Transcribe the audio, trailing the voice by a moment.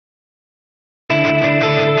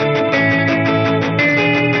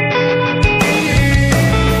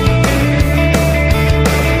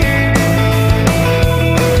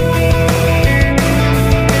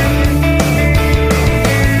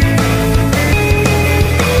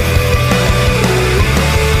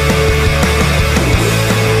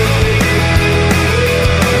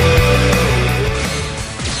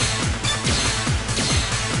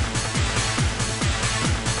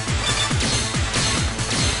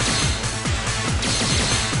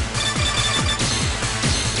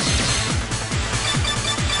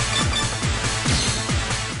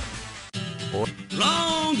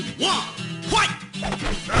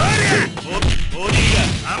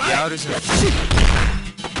るじゃん。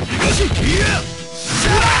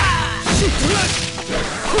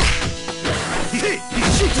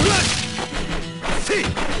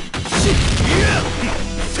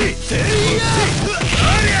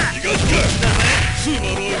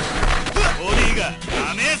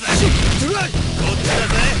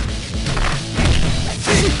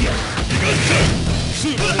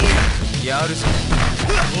やるじゃん。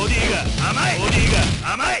ボディが甘い。ボディが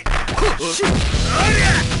甘い。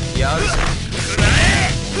やるじゃん。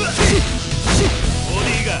ボデ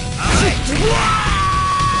ィが甘い。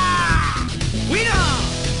ウィナー。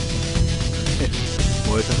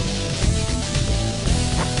燃えたろ。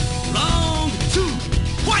ラウンド2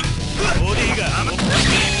ファイト。ボディが甘い。ボデ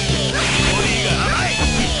ィが甘い。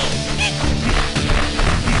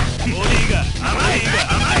ボディが甘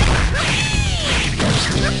い。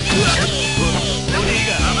ボディ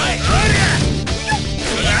が甘い。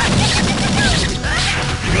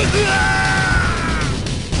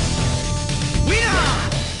ウィナー。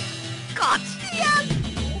勝ちや。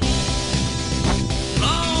ラウン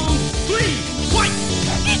ド3ファイト。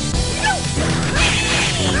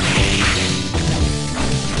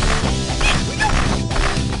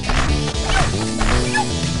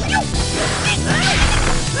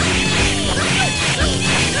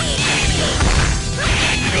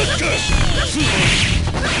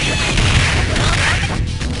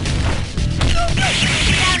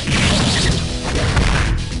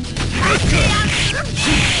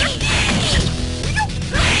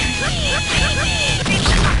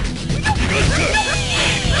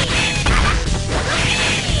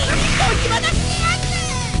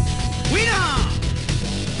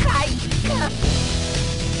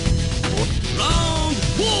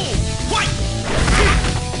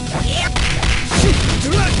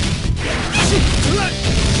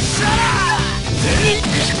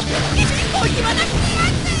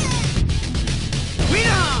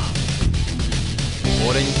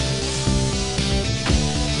俺に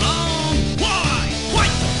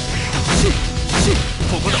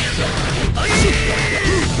ここだ。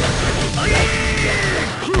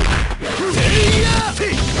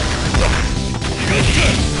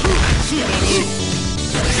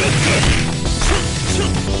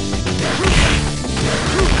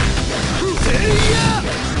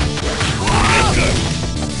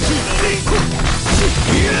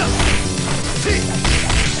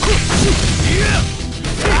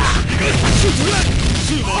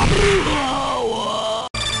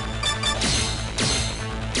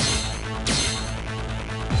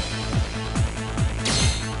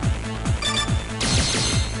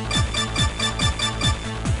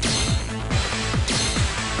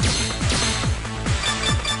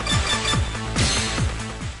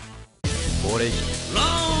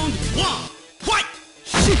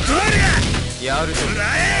やるぞ。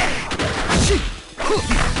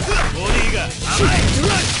ボディが甘い。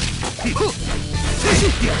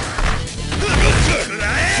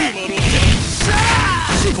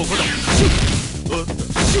ここだ。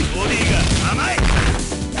ボディが甘い。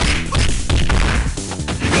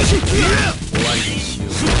終わりにしよう。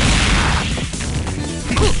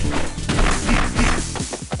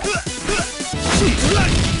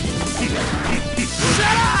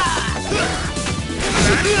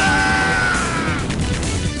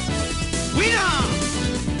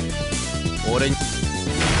俺に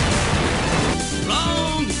ラウ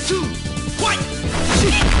ンド2ファイト。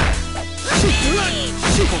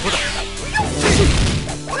ここだ。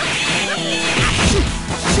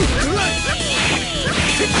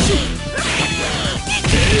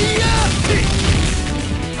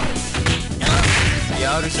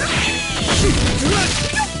やるじゃん。終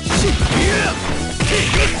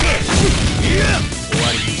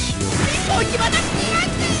わりにしよう。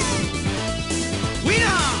ウィナー。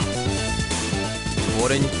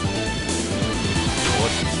俺に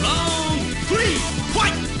ラウンド3ファイ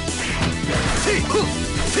ト。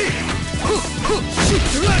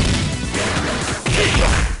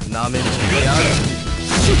なめんじゃやるじ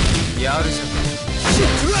ゃん。やるじゃん。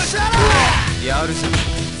やるじゃん。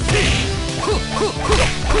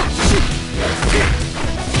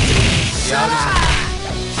やるじゃ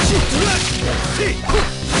ん。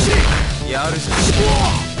やるじゃん。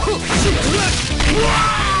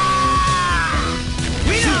ウ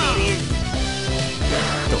ィナー。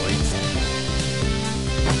ドイツ。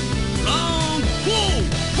ラウンド4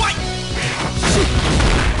ファイト。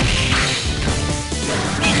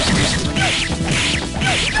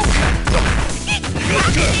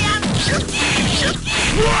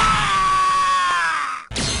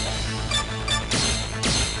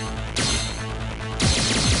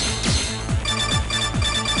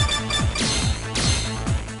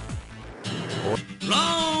ラ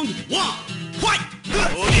ウンドワンファイト。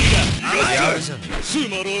ボディが甘い。やるじゃん。スー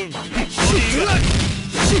マロン。ボディが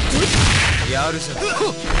やるじゃん。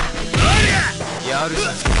やるじ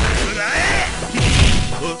ゃん。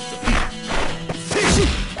おっと。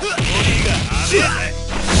ボディが甘い。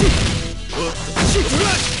おっと。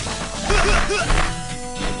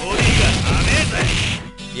ボディが甘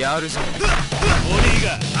い。やるじゃん。ボディが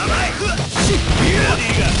甘い。ボデ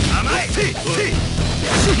ィが甘い。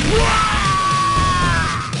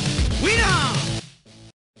ウィナ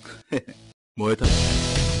ー。燃えた。ラウ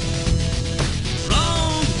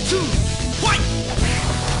ンド2ファイト。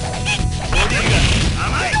ボディが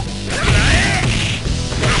甘い。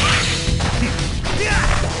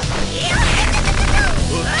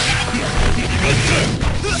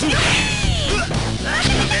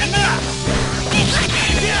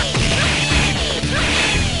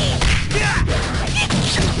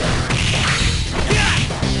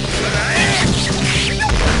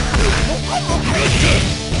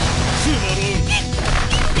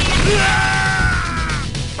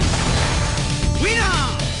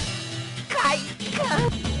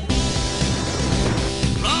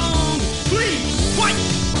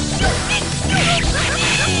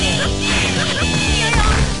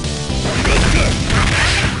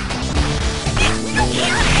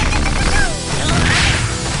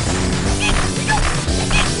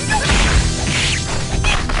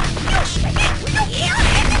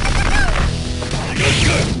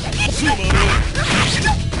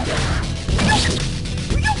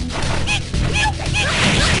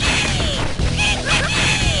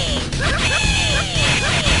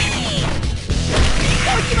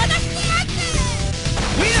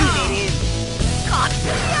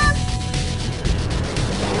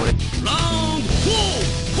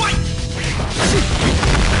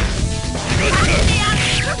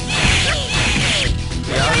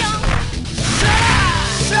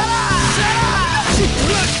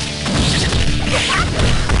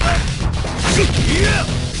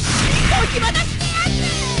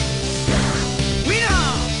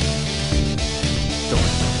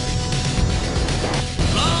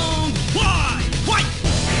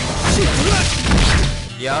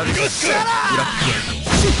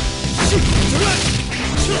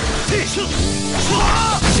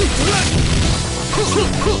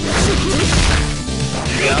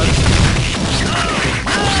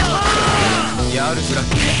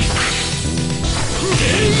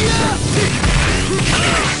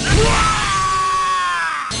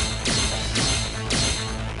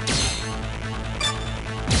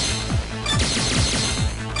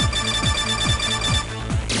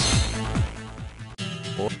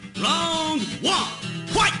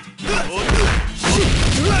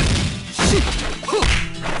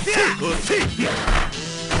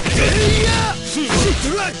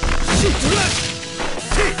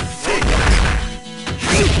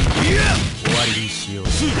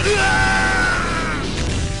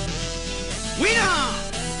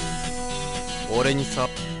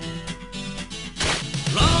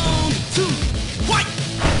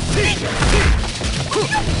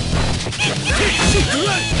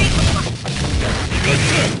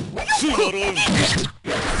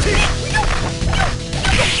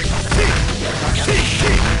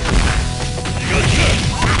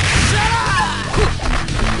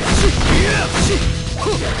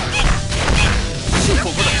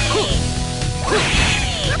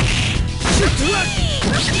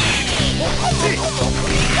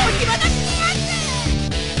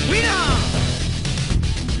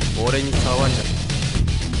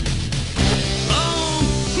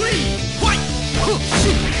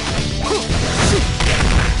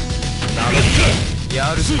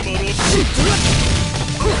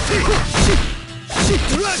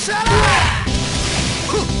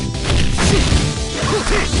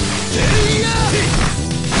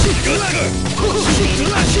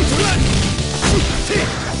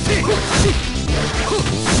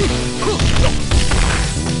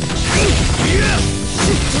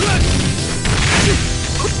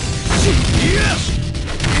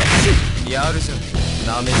やるじゃん。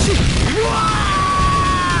なめし。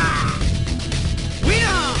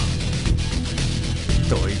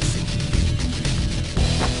ドイツ。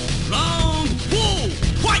ラウンド4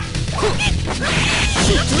ファイト。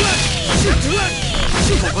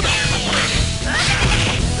ここだ。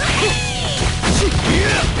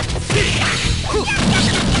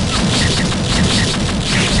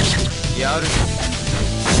やるじゃん。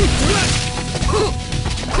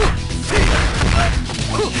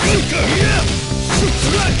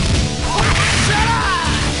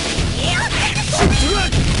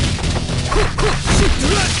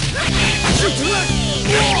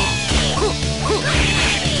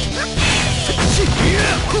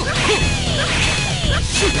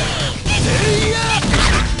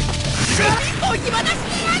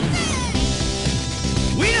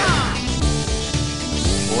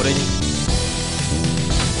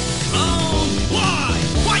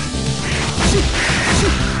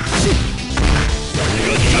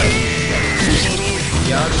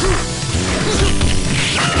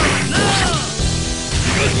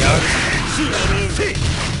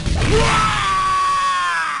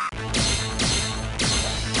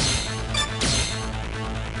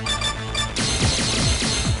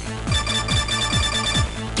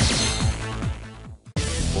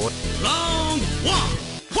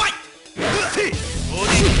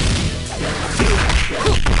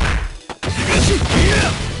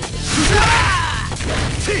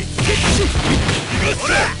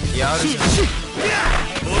やるじゃん。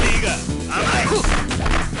ボディが甘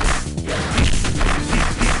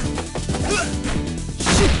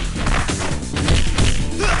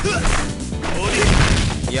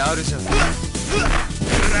い。やるじゃん。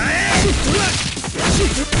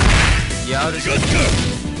やるじゃん。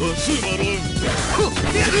スーマロン。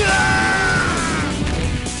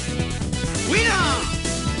ウィナ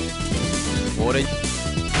ー。俺。ラウ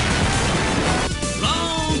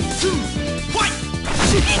ンド2ファイ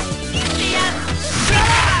ト。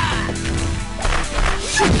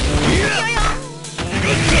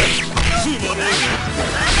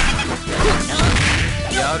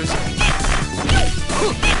やるじゃん。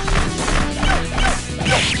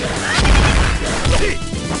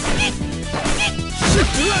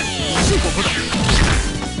ここだ。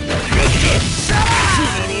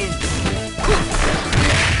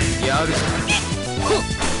やるじゃん。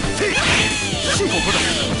ここだ。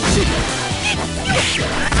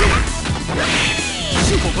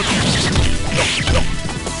ここだ。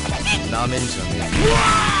なめんじゃねえ。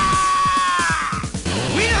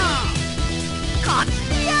ウィナー。勝ち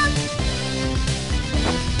や。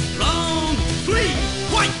ラウンド3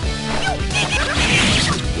ファイト。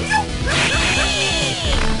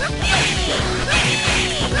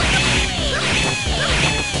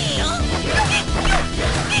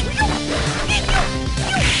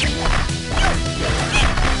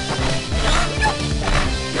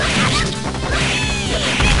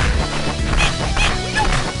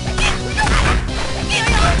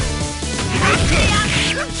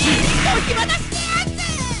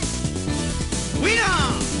ウィナー。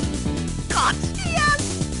勝ちや。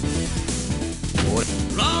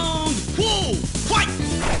ラウンド4ファイト。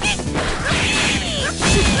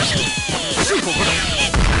ここだ。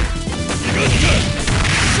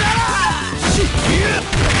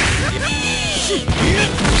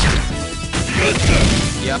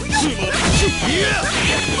やっウ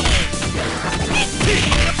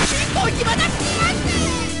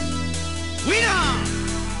ィナー。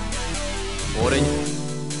俺に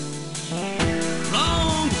ラ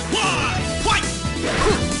ウンド5ファイト。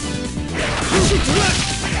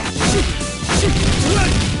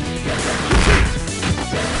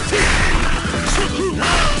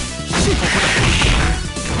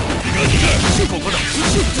ここだ。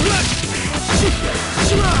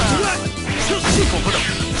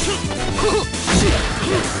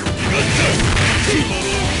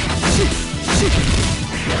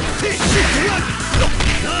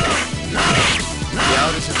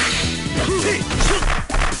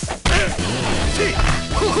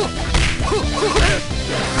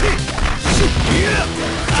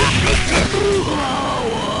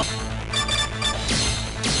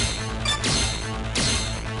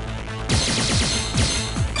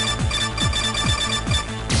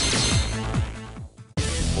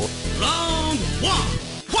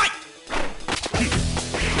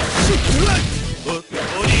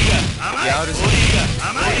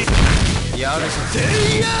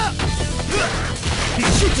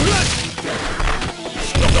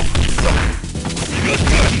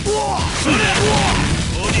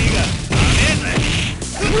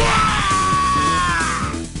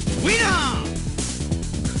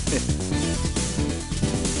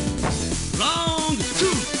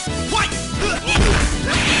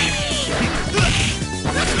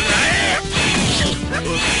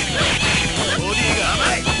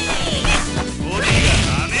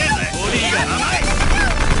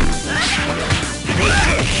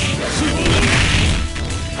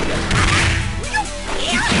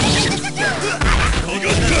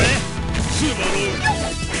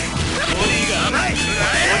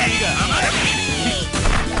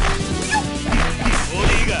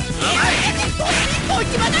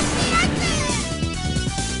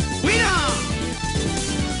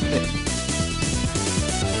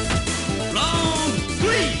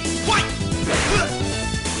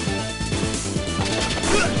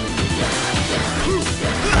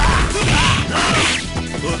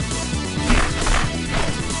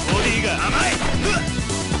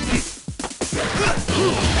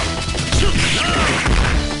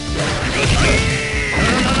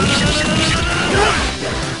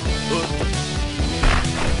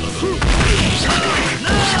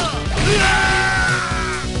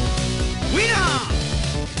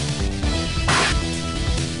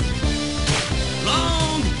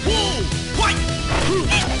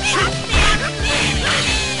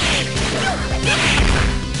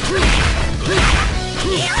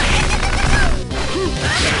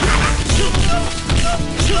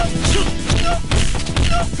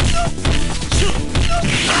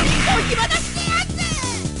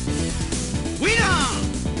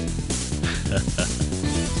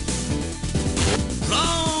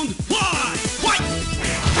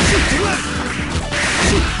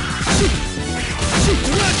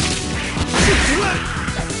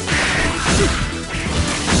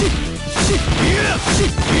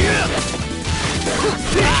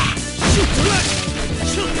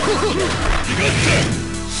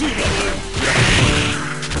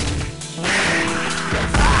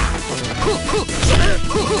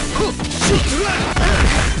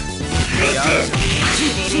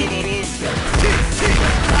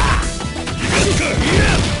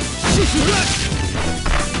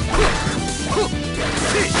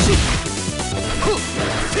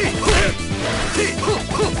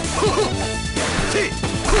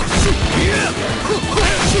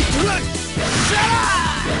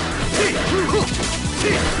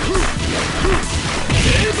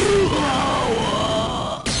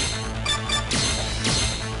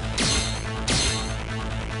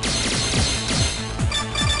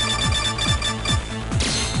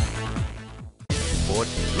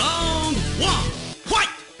Round one, fight!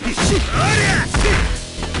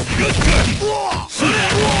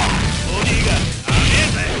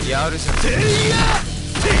やるじゃん。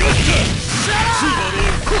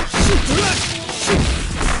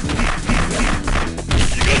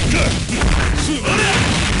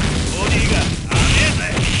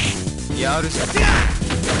やるじゃん。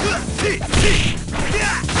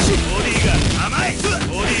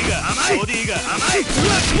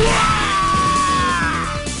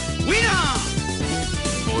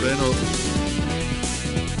俺の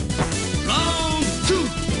ラウンド2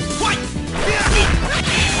ファイト。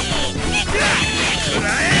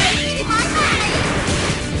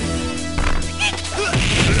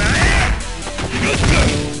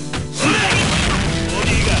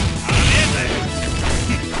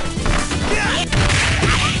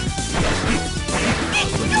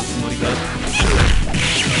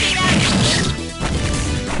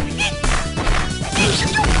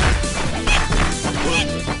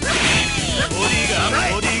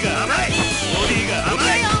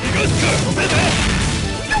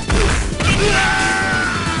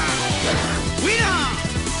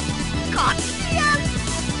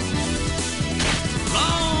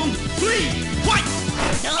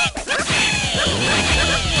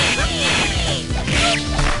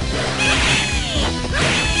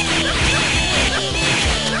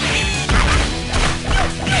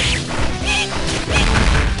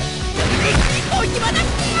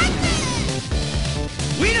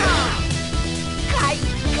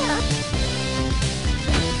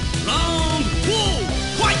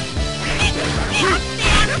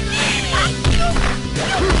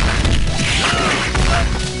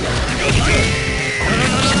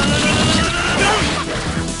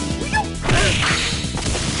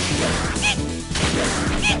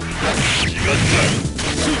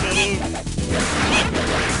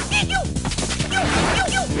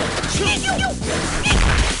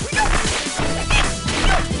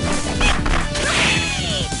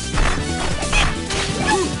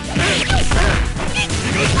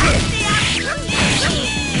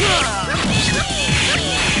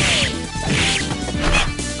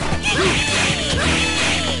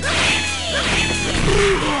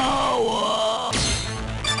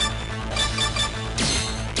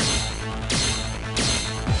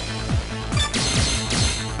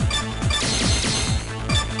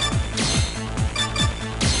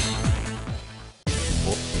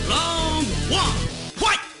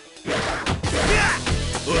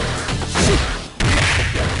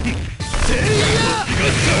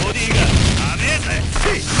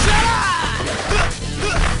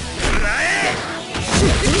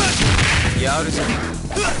やるじゃねえか。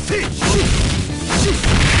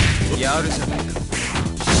やるじゃねえか。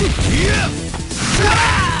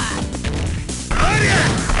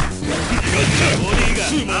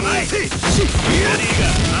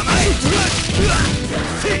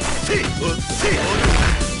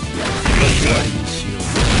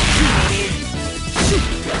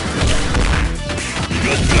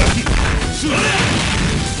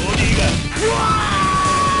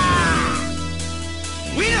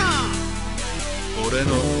俺の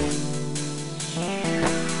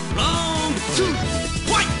ラウンド2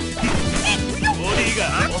ファイト。ボディが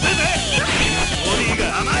押せてボディが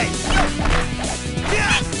甘い。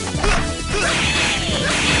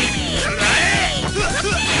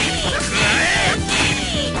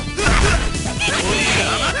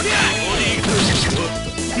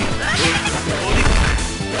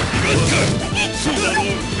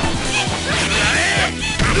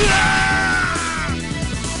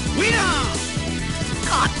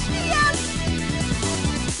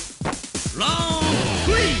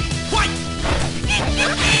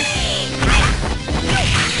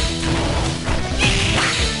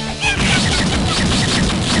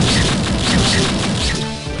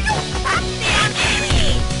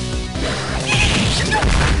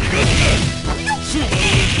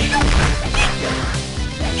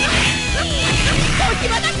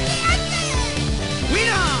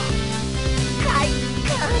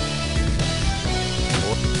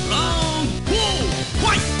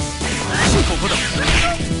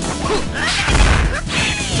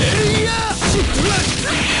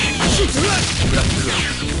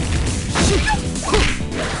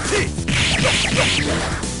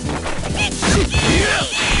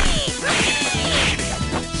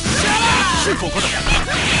ここだ。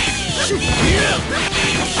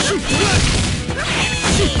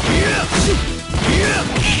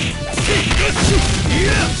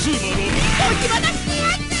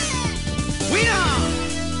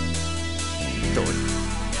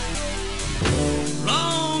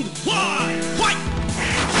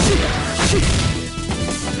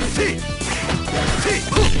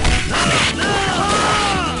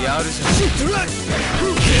やるじゃん。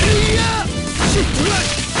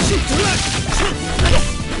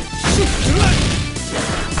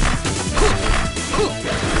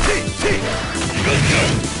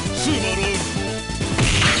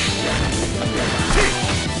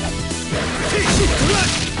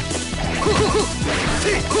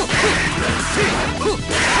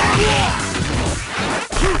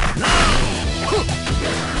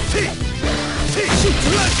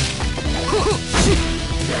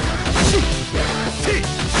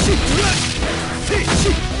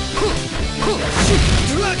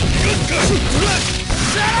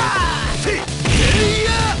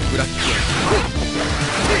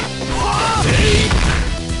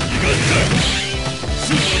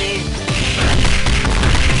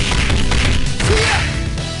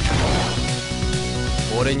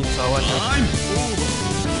俺に触り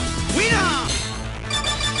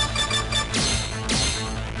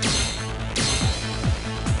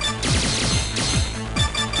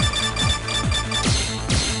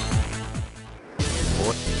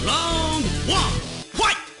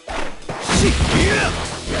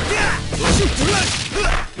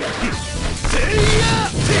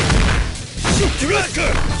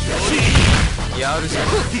やるじゃん。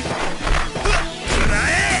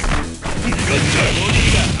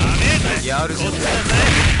やるじゃん。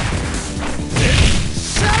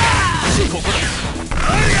ここだ。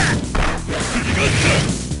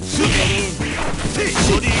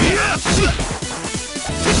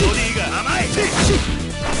ボディが甘い。ボ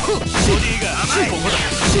ディが甘い。ここだ。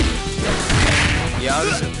やる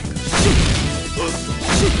じゃん。ボデ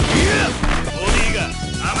ィが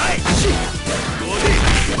甘い。ボディ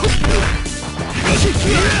終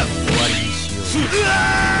わりにしよう。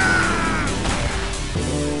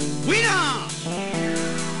ウィナー。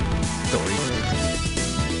ドリフ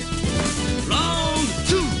ラウン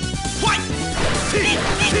ド2ファイト。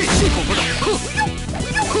ここだ。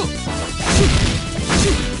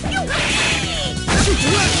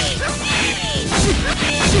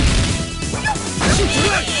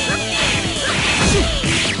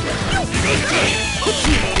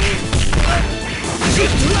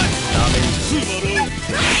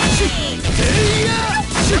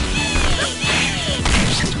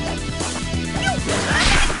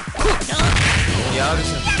やるじ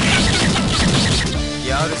ゃん。や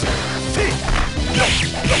るじゃん。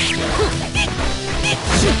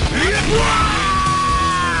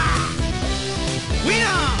ウィナ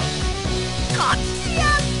ー。勝ちや。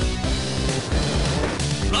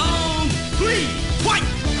ラウ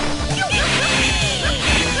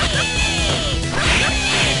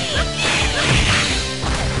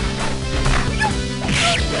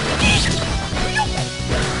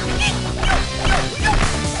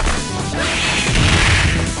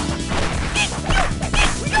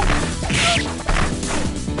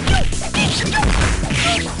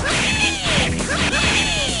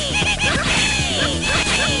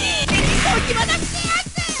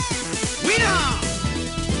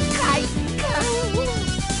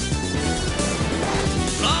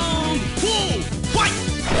ンド3ファイト。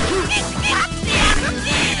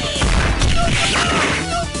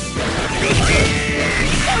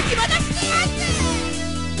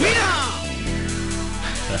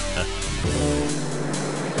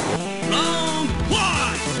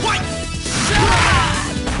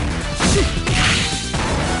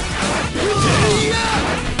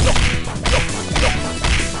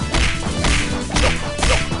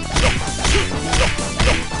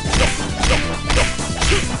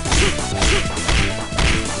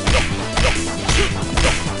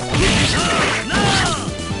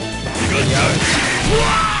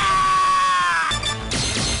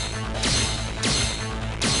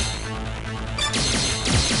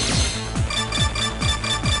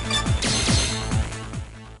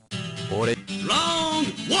俺ラウン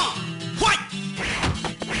ド1ファイト。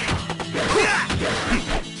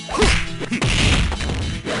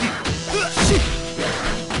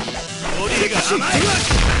ボディが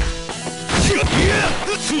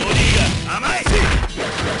甘い。ボデ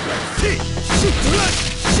ィが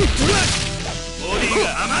甘い。ボディが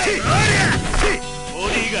甘い。ボ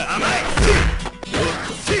ディが甘い。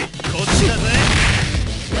こっちだぜ。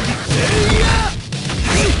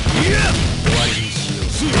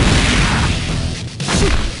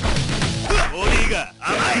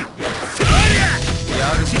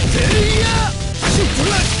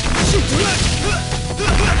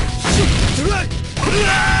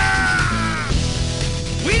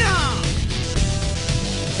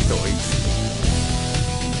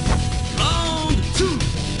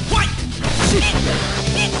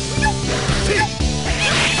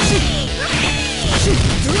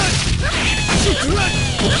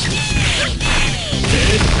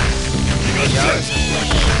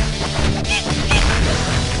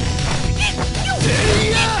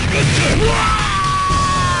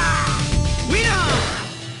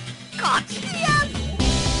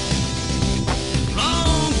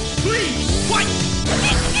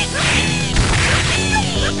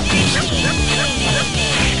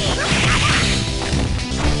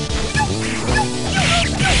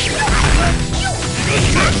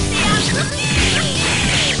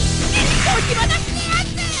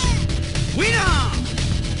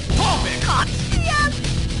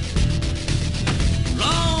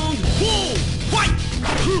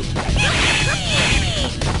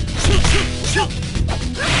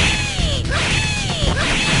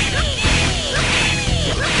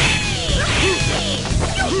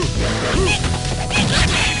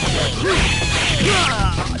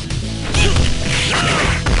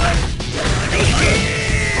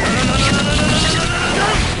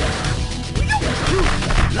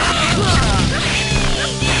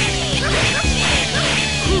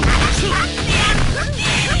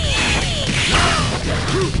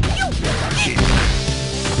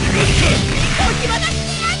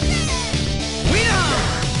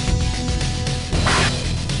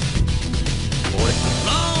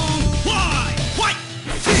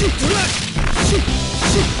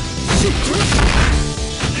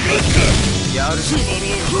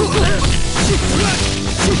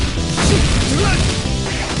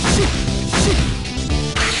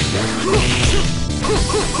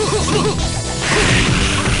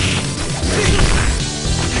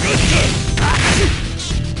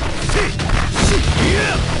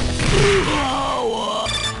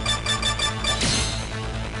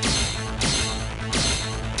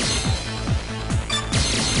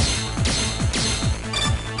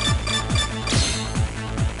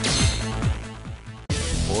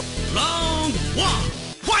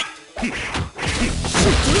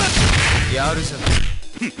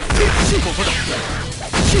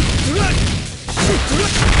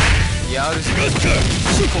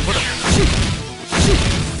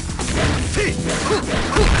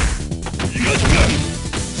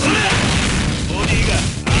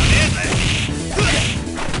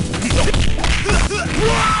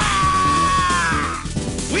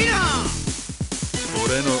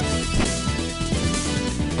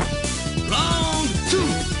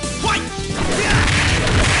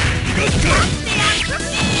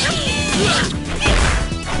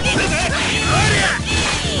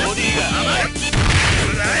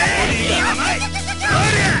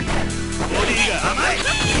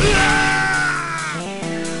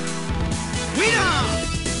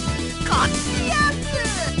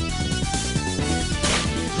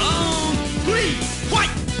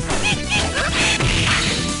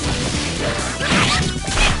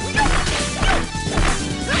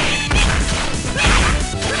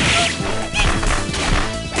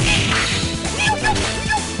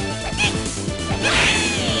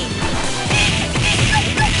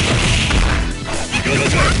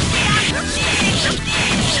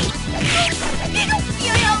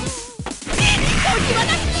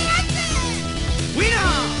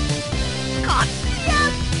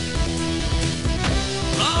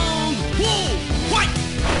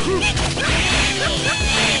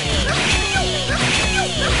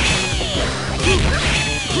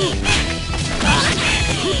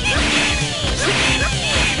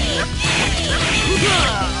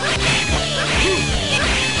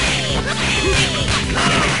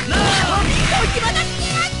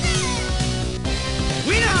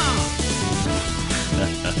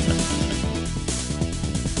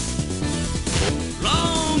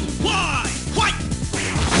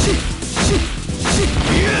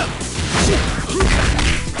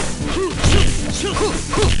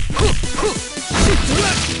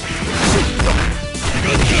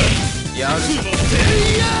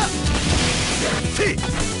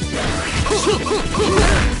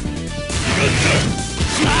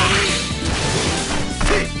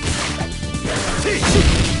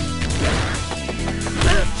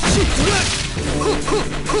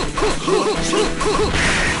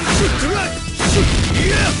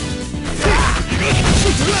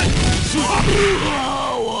Sorte!